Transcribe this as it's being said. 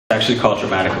Actually called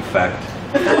dramatic effect.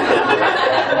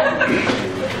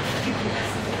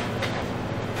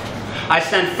 I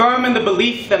stand firm in the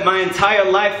belief that my entire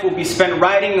life will be spent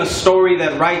writing a story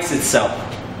that writes itself.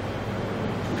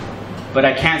 But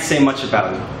I can't say much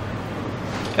about it.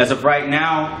 As of right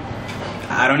now,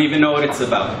 I don't even know what it's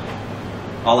about.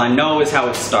 All I know is how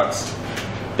it starts.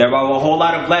 There are a whole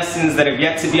lot of lessons that have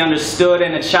yet to be understood,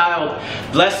 and a child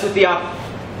blessed with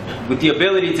the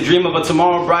ability to dream of a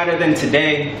tomorrow brighter than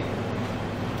today,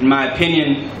 in my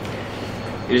opinion,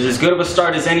 it is as good of a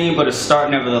start as any, but a start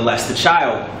nevertheless. The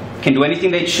child can do anything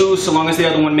they choose so long as they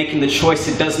are the one making the choice.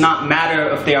 It does not matter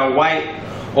if they are white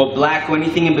or black or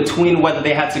anything in between, whether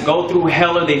they had to go through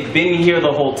hell or they've been here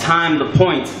the whole time. The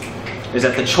point is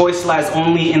that the choice lies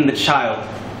only in the child,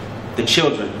 the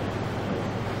children.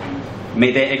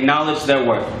 May they acknowledge their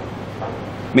worth.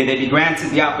 May they be granted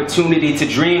the opportunity to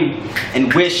dream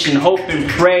and wish and hope and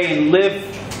pray and live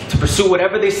to pursue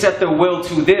whatever they set their will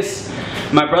to. This,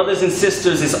 my brothers and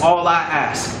sisters, is all I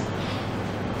ask.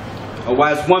 A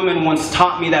wise woman once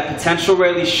taught me that potential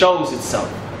rarely shows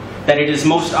itself, that it is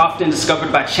most often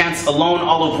discovered by chance alone,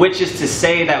 all of which is to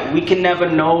say that we can never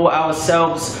know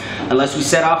ourselves unless we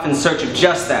set off in search of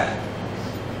just that,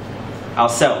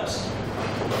 ourselves.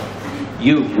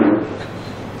 You.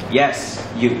 Yes,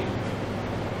 you.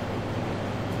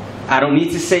 I don't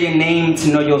need to say your name to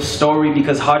know your story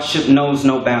because hardship knows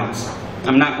no bounds.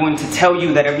 I'm not going to tell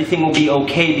you that everything will be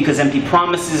okay because empty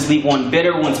promises leave one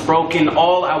bitter, once broken.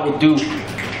 All I will do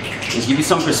is give you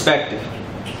some perspective.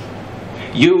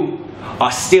 You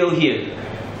are still here,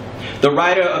 the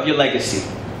writer of your legacy.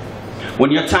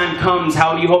 When your time comes,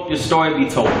 how do you hope your story be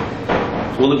told?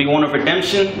 Will it be one of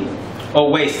redemption or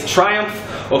waste,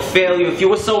 triumph or failure? If you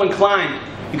were so inclined,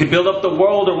 you could build up the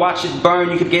world or watch it burn.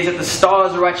 You could gaze at the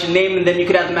stars or write your name, and then you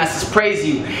could have the masses praise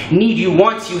you, need you,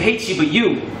 want you, hate you, but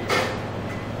you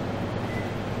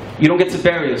don't get to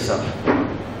bury yourself.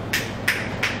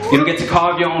 You don't get to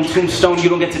carve your own tombstone. You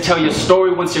don't get to tell your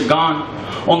story once you're gone.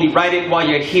 Only write it while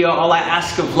you're here. All I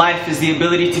ask of life is the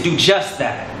ability to do just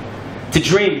that. To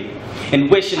dream and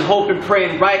wish and hope and pray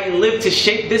and write and live to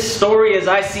shape this story as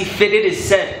I see fit. It is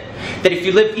said that if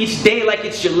you live each day like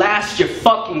it's your last, you're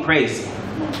fucking crazy.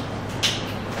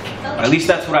 Or at least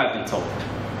that's what I've been told.